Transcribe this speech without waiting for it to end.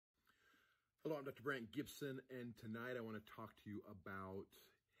Hello, I'm Dr. Brant Gibson, and tonight I want to talk to you about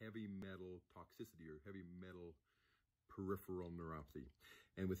heavy metal toxicity or heavy metal peripheral neuropathy.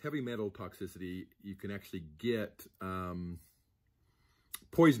 And with heavy metal toxicity, you can actually get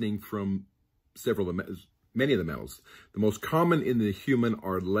poisoning from many of the metals. The most common in the human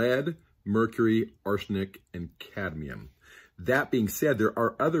are lead, mercury, arsenic, and cadmium. That being said, there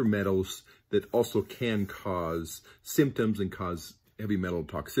are other metals that also can cause symptoms and cause heavy metal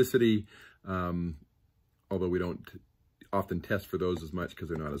toxicity. Although we don't often test for those as much because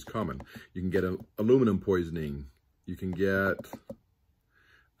they're not as common. You can get aluminum poisoning. You can get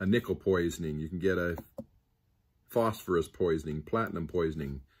a nickel poisoning. You can get a phosphorus poisoning, platinum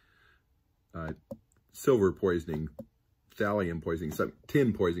poisoning, silver poisoning, thallium poisoning,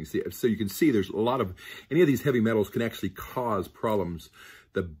 tin poisoning. So you can see there's a lot of, any of these heavy metals can actually cause problems.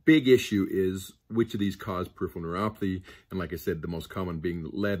 The big issue is which of these cause peripheral neuropathy. And like I said, the most common being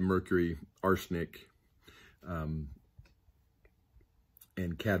lead, mercury, arsenic, and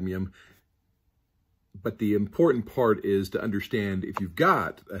cadmium. But the important part is to understand if you've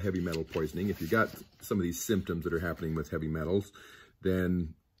got a heavy metal poisoning, if you've got some of these symptoms that are happening with heavy metals,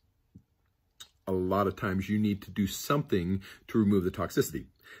 then a lot of times you need to do something to remove the toxicity.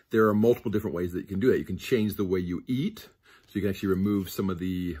 There are multiple different ways that you can do that. You can change the way you eat. So you can actually remove some of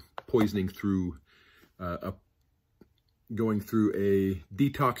the poisoning through going through a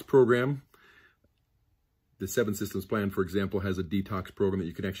detox program. The 7 Systems Plan, for example, has a detox program that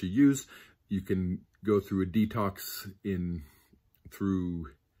you can actually use. You can go through a detox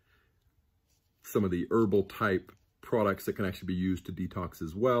through some of the herbal type products that can actually be used to detox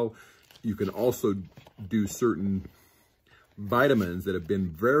as well. You can also do certain vitamins that have been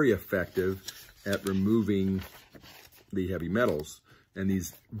very effective at removing the heavy metals. And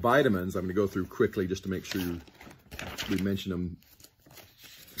these vitamins, I'm going to go through quickly just to make sure we mention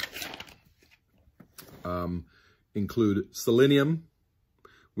them, include selenium,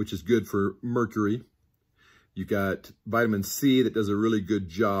 which is good for mercury. You got vitamin C that does a really good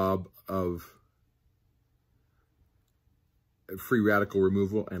job of free radical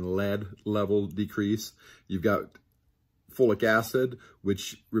removal and lead level decrease. You've got folic acid,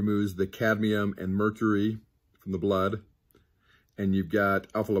 which removes the cadmium and mercury from the blood. And you've got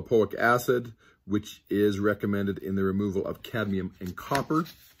alpha lipoic acid, which is recommended in the removal of cadmium and copper,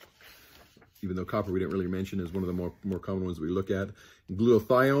 even though copper we didn't really mention is one of the more common ones we look at. And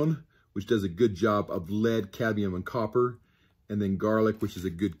glutathione, which does a good job of lead, cadmium, and copper. And then garlic, which is a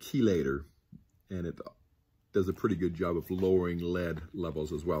good chelator, and it does a pretty good job of lowering lead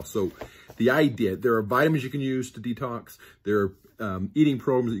levels as well. So the idea, there are vitamins you can use to detox. There are eating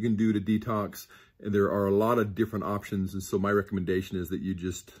programs that you can do to detox. And there are a lot of different options. And so my recommendation is that you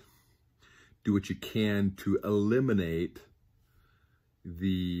just do what you can to eliminate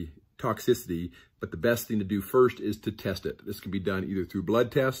the toxicity. But the best thing to do first is to test it. This can be done either through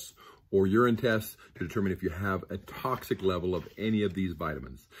blood tests or urine tests to determine if you have a toxic level of any of these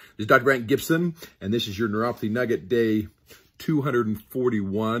vitamins. This is Dr. Brant Gibson, and this is your Neuropathy Nugget Day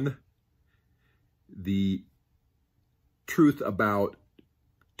 241. The truth about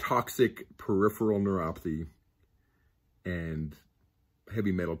toxic peripheral neuropathy and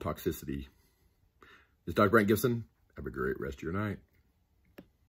heavy metal toxicity. This is Dr. Brant Gibson. Have a great rest of your night.